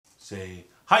Say,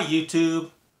 hi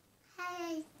YouTube.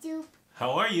 Hi YouTube.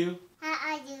 How are you?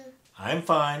 How are you? I'm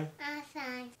fine. I'm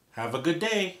fine. Have a good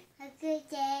day. A good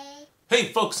day.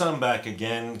 Hey folks, I'm back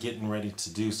again, getting ready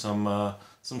to do some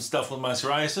stuff with my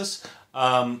psoriasis.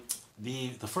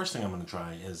 The first thing I'm going to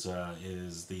try is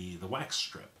the wax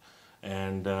strip,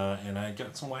 and I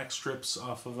got some wax strips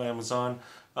off of Amazon.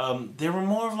 They were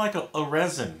more of like a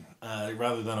resin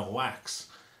rather than a wax,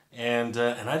 and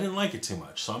I didn't like it too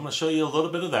much. So I'm going to show you a little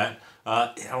bit of that.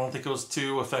 I don't think it was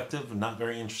too effective, not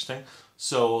very interesting.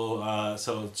 So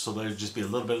so there'd just be a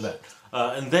little bit of that,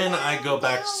 and then I go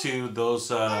back to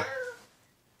those.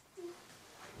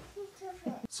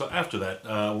 So after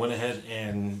that, went ahead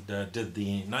and did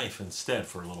the knife instead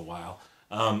for a little while,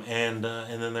 and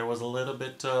then there was a little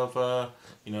bit of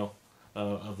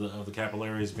of the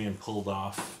capillaries being pulled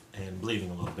off and bleeding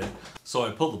a little bit. So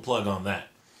I pulled the plug on that,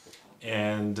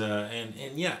 and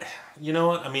yeah, you know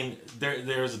what? I mean,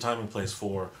 there is a time and place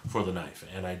for the knife,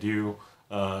 and I do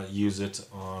use it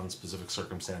on specific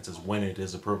circumstances when it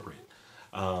is appropriate.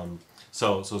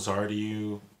 So sorry to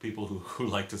you people who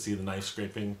like to see the knife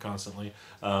scraping constantly,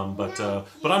 but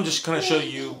I'm just kind of show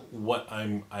you what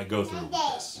I go through with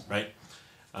this, right?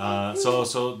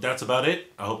 So that's about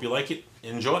it. I hope you like it.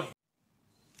 Enjoy.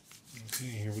 Okay,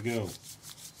 here we go.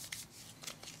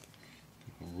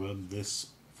 Rub this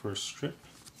first strip.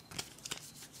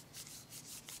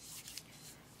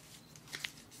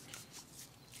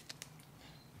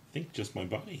 I think just my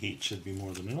body heat should be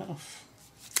more than enough,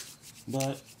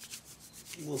 but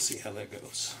we'll see how that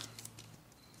goes.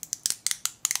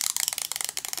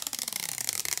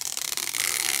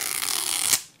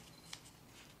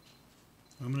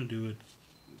 I'm going to do it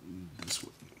this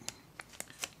way.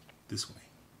 This way.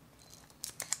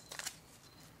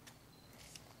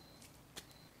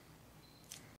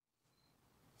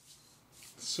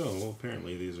 So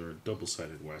apparently these are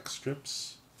double-sided wax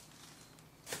strips.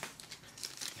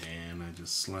 And I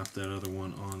just slapped that other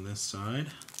one on this side.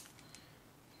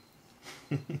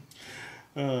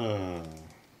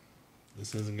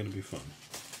 This isn't going to be fun.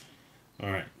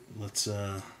 All right, let's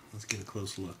get a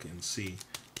close look and see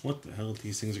what the hell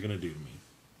these things are going to do to me.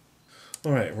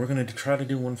 All right, we're going to try to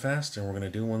do one fast and we're going to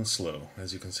do one slow.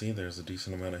 As you can see, there's a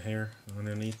decent amount of hair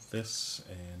underneath this,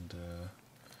 and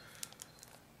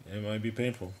it might be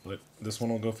painful, but this one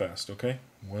will go fast. Okay,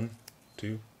 1,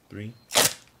 2, 3.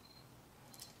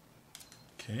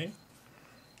 Okay.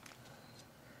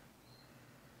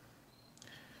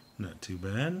 Not too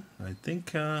bad. I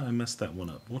think I messed that one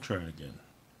up. We'll try it again.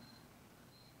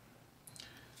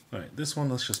 Alright, this one,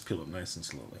 let's just peel it nice and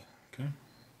slowly. Okay.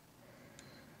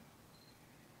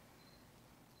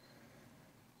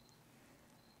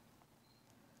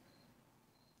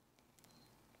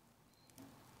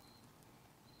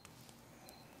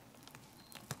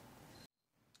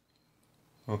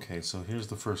 Okay, so here's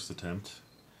the first attempt.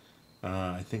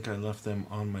 I think I left them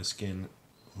on my skin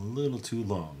a little too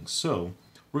long, so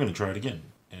we're going to try it again,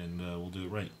 and we'll do it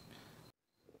right.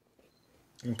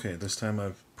 Okay, this time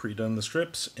I've pre-done the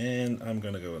strips, and I'm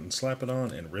going to go ahead and slap it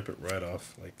on and rip it right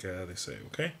off like they say,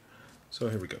 okay? So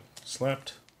here we go.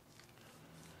 Slapped.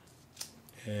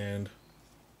 And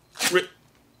rip.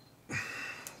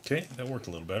 Okay, that worked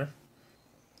a little better.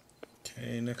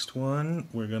 Okay, next one,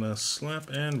 we're going to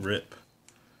slap and rip.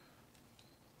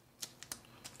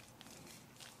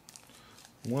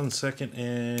 1 second,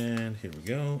 and here we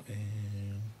go,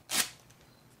 and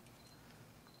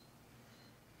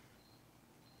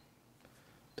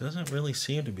doesn't really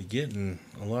seem to be getting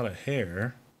a lot of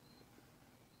hair.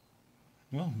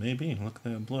 Well, maybe. Look at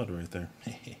that blood right there.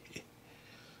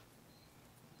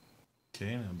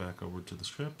 Okay, now back over to the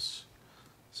strips.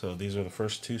 So these are the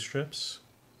first 2 strips.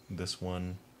 This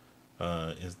one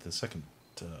is the second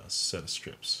set of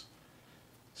strips.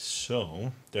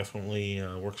 So, definitely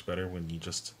works better when you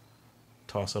just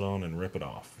toss it on and rip it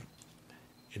off.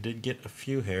 It did get a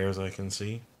few hairs, I can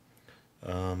see.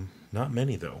 Not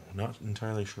many, though. Not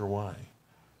entirely sure why.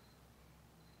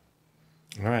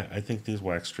 Alright, I think these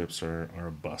wax strips are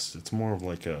a bust. It's more of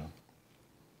like a...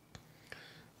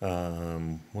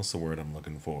 what's the word I'm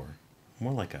looking for?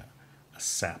 More like a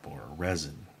sap or a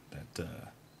resin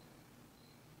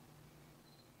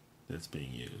that's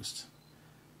being used.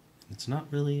 It's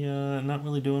not really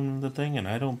doing the thing, and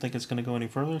I don't think it's going to go any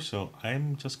further, so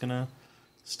I'm just going to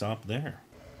stop there.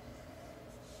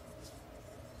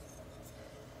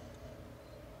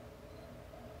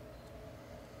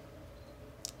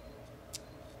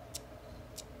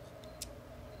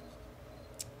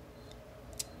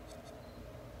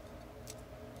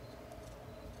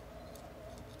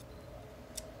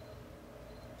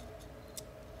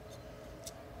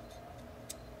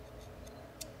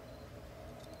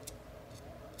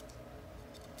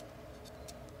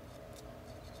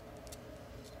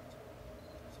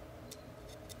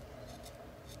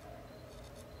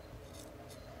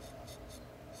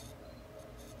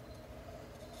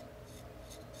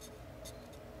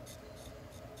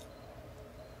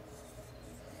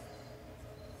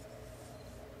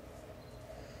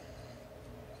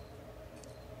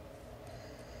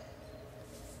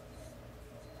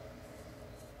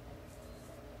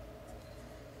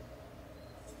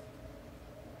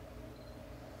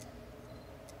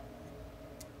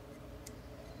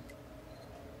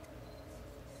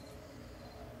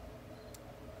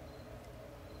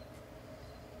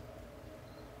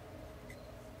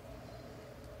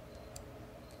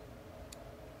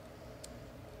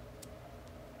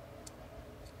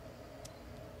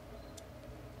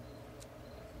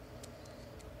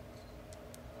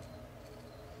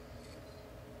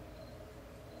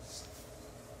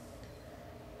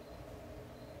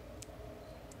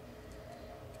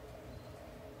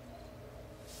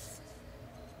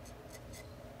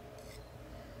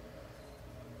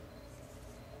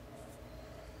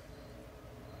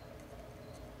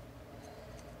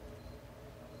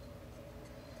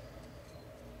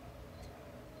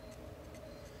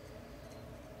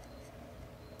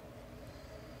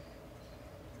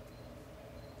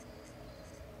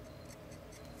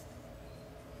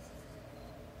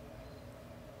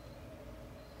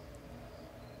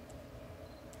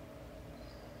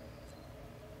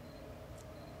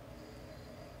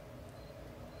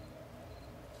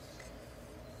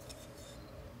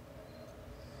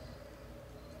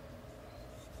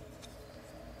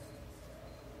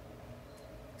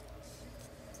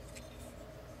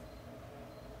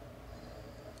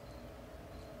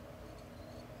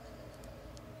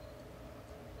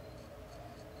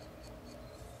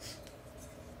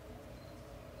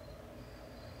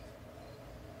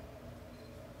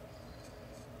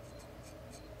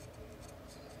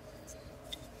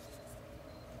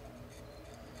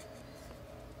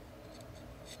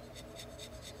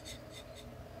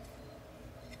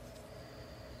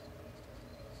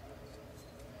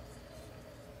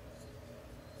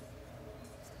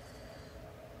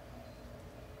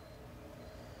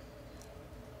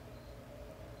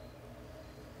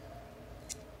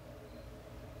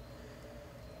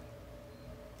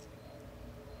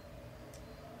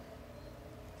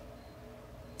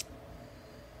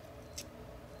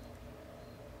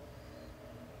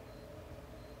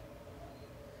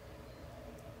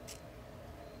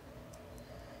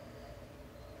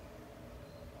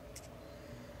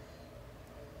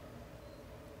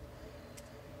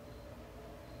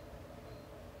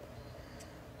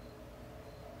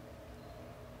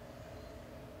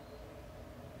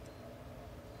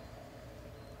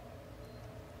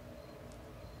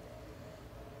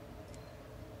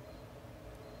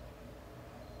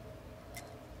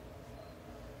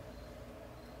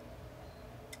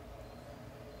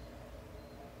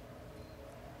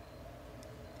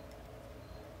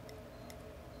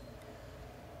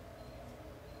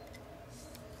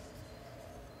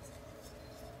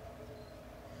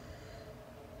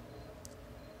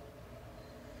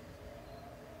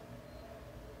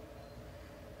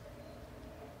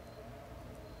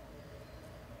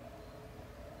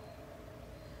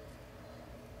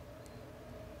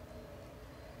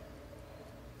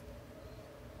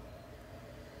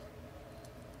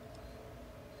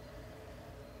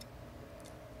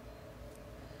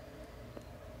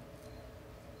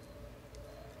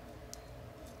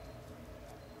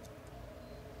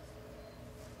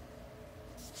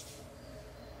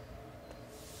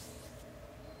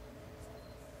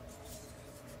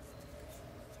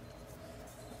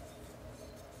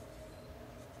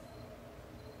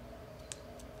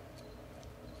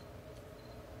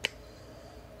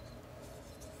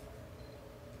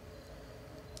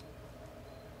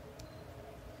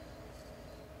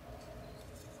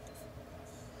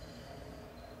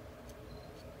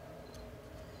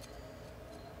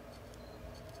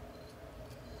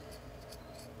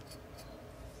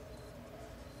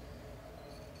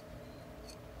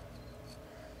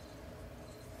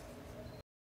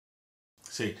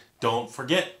 See, don't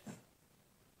forget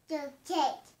to take,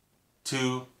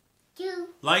 to to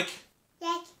like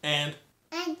like, and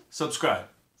and subscribe.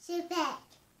 super.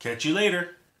 Catch you later.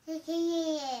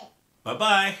 Bye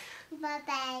Bye-bye.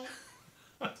 bye.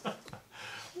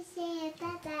 Say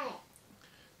bye bye.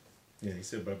 Yeah, he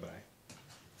said bye-bye.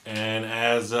 And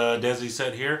as Desi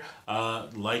said here,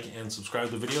 like and subscribe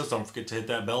to the videos. Don't forget to hit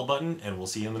that bell button, and we'll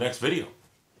see you in the next video.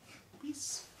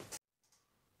 Peace.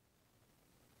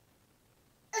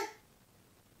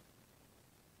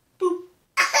 Boop.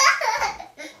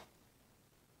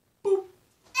 Boop.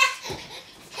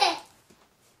 Boop.